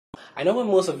I know when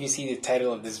most of you see the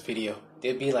title of this video,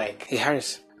 they'll be like, "Hey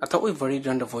Haris, I thought we've already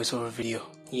done the voiceover video."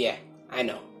 Yeah, I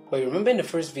know. But remember in the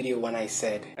first video when I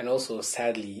said, and also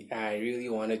sadly, I really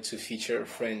wanted to feature a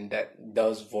friend that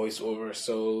does voiceover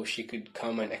so she could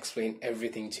come and explain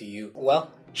everything to you?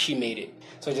 Well, she made it.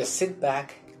 So just sit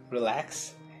back,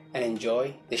 relax, and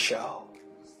enjoy the show.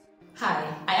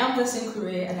 Hi, I am Blessyn Kure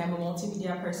and I'm a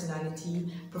multimedia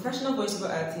personality, professional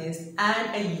voiceover artist,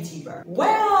 and a YouTuber.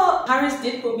 Well, Haris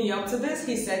did put me up to this.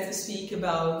 He said to speak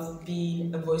about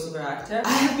being a voiceover actor. I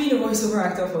have been a voiceover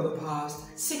actor for the past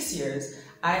 6 years.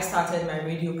 I started my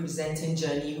radio presenting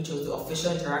journey, which was the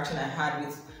official interaction I had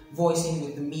with voicing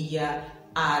with the media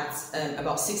at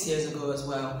about 6 years ago as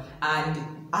well. And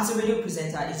as a radio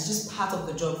presenter, it's just part of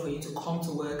the job for you to come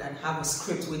to work and have a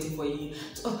script waiting for you.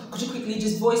 So, could you quickly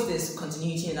just voice this?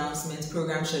 Continuity announcements,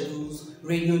 program schedules,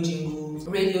 radio jingles,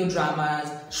 radio dramas,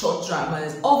 short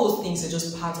dramas, all those things are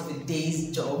just part of a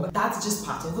day's job. That's just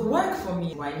part of the work for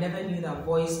me. I never knew that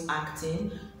voice acting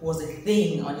was a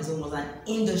thing on its own, was an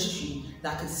industry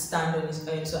that could stand on its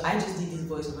own. So I just did these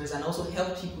voiceovers and also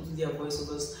helped people do their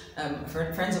voiceovers.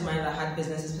 Friends of mine that had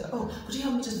businesses said, "Oh, could you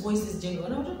help me just voice this jingle?"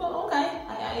 And I was just like, okay.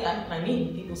 I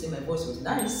mean, people say my voice was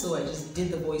nice, so I just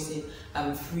did the voicing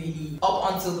freely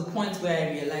up until the point where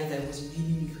I realized that it was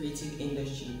really a creative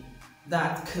industry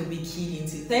that could be keyed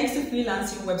into. Thanks to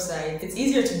freelancing websites, it's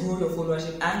easier to grow your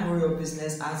followership and grow your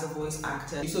business as a voice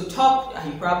actor. So you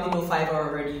probably know Fiverr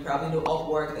already, you probably know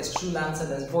Upwork, there's Truelancer,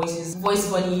 there's Voices, Voice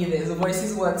Bunny, there's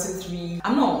Voices 123.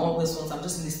 I'm not on all these ones, I'm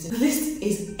just listing. The list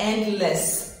is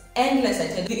endless. Endless, I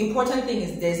tell you. The important thing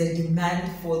is there's a demand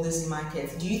for this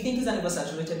market. Do you think it's an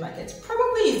oversaturated market?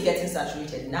 Probably it's getting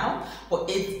saturated now, but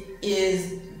it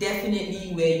is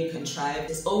definitely where you can thrive.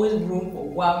 There's always room for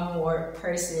one more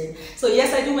person. So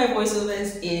yes, I do my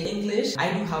voiceovers in English.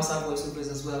 I do Hausa voiceovers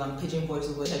as well. I'm Pidgin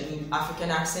voiceovers. I do African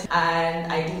accent,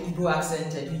 and I do Igbo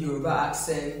accent, I do Yoruba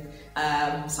accent,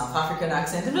 South African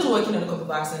accent. I'm just working on a couple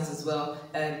of accents as well,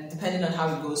 depending on how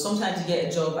it goes. Sometimes you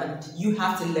get a job and you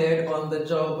have to learn on the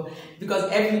job because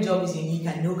every job is unique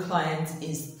and no client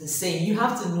is the same. You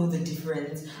have to know the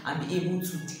difference and be able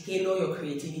to tailor your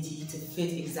creativity to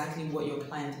fit exactly what your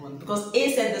client wants. Because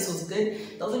A said this was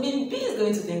good, doesn't mean B is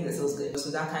going to think this was good.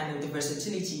 So that kind of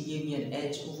versatility gave me an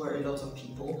edge over a lot of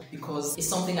people because it's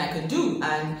something I could do.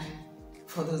 And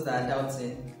for those that are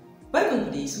doubting, welcome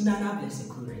to the Sunana Blessyn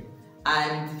Kure.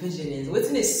 And the vision is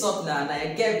waiting is soft now, and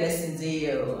I get blessings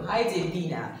here, hi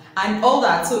Bina, and all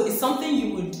that. So it's something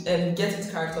you would get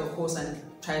into character, of course, and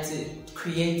try to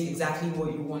create exactly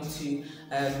what you want to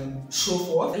show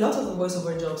forth. A lot of the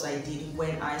voiceover jobs I did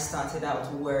when I started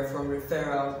out were from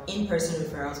referral, in-person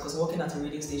referrals, because working at a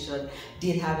radio station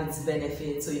did have its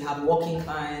benefits. So you have walking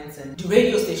clients, and the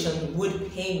radio station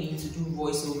would pay me to do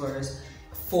voiceovers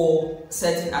for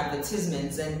certain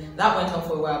advertisements, and that went on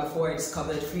for a while before I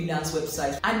discovered freelance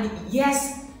websites. And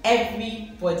yes,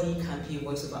 everybody can be a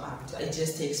voiceover actor. It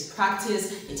just takes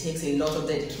practice, it takes a lot of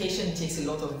dedication, it takes a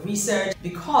lot of research,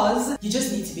 because you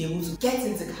just need to be able to get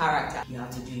into character. You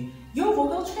have to do your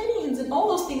vocal trainings and all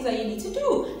those things that you need to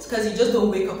do. It's because you just don't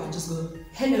wake up and just go,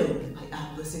 "Hello, I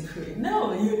am Blessyn Kure."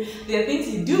 No, there are things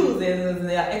you do, there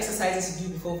are exercises you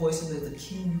do before voicing. There's the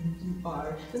cue you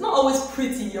are. It's not always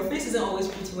pretty. Your face isn't always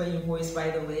pretty when you voice, by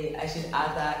the way. I should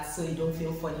add that so you don't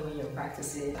feel funny when you're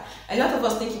practicing. A lot of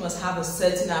us think you must have a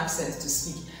certain accent to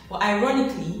speak. But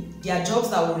ironically, there are jobs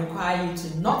that will require you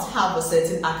to not have a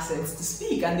certain accent to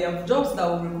speak, and there are jobs that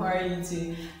will require you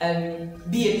to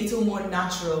be a little more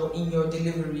natural in your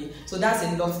delivery. So that's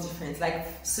a lot different. Like,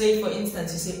 say for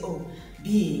instance, you say, "Oh,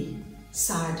 be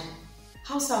sad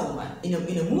Hausa woman" in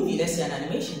a movie, let's say an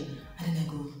animation, and then I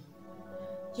go,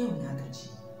 "Yo nagaji,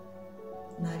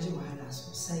 naji wahala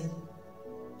sosai,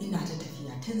 ina ta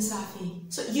tafiya tun safe."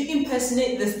 So you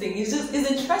impersonate this thing. It's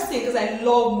interesting because I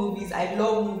love movies,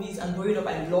 and growing up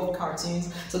I love cartoons.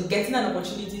 So getting an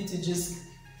opportunity to just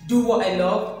do what I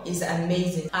love is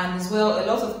amazing. And as well, a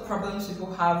lot of problems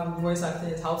people have with voice acting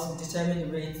is how to determine the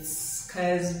rates,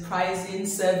 because pricing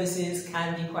services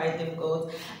can be quite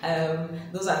difficult.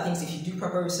 Those are things, if you do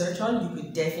proper research on, you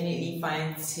could definitely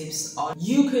find tips on.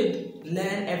 You could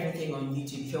learn everything on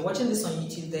YouTube. If you're watching this on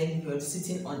YouTube, then you're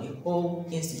sitting on a whole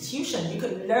institution. You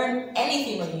could learn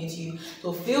anything on YouTube.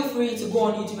 So feel free to go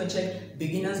on YouTube and check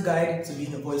Beginner's Guide to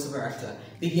being a voiceover actor,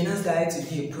 Beginner's Guide to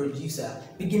be a producer,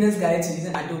 Beginner's Guide to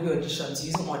using Adobe Audition, to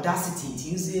using Audacity, to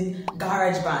using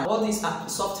GarageBand. All these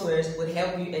softwares would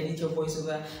help you edit your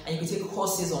voiceover, and you can take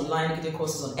courses online. You can take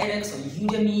courses on edX, on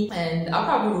Udemy, and I'll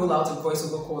probably roll out a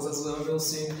voiceover course as well real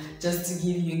soon, just to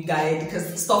give you a guide,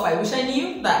 because stuff I wish I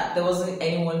knew that there wasn't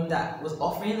anyone that was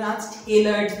offering that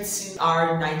tailored to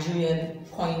our Nigerian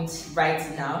point right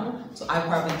now, so I'll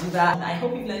probably do that. I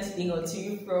hope you've learned a thing or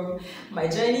two from my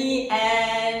journey,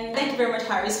 and thank you very much,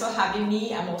 Haris, for having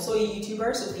me. I'm also a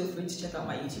YouTuber, so feel free to check out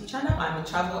my YouTube channel. I'm a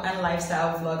travel and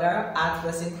lifestyle vlogger at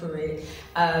Blessyn Kure.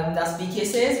 That's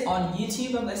BKSs on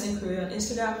YouTube, and Blessyn Kure on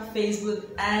Instagram, Facebook,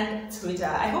 and Twitter.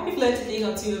 I hope you've learned a thing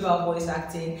or two about voice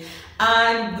acting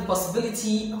and the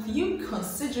possibility of you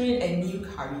considering a new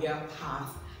career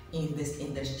path in this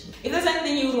industry. If there's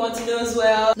anything you would want to know as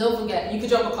well, don't forget, you could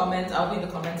drop a comment. I'll be in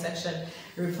the comment section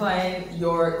replying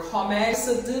your comments.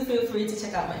 So do feel free to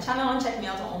check out my channel and check me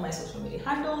out on all my social media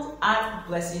handles at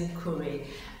Blessyn Kure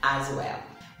as well.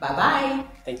 Bye bye.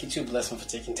 Thank you to Blessyn for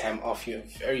taking time off your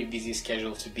very busy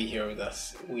schedule to be here with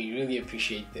us. We really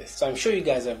appreciate this. So I'm sure you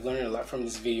guys have learned a lot from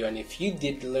this video, and if you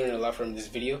did learn a lot from this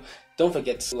video, don't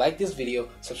forget to like this video,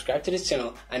 subscribe to this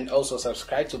channel, and also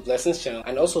subscribe to Blessyn's channel,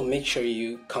 and also make sure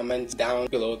you comment down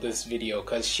below this video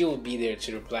because she will be there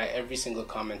to reply every single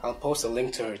comment. I'll post a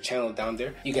link to her channel down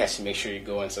there. You guys should make sure you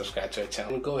go and subscribe to her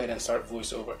channel. Go ahead and start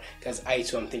voiceover because I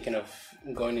too am thinking of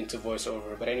going into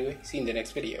voiceover. But anyway, see you in the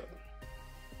next video.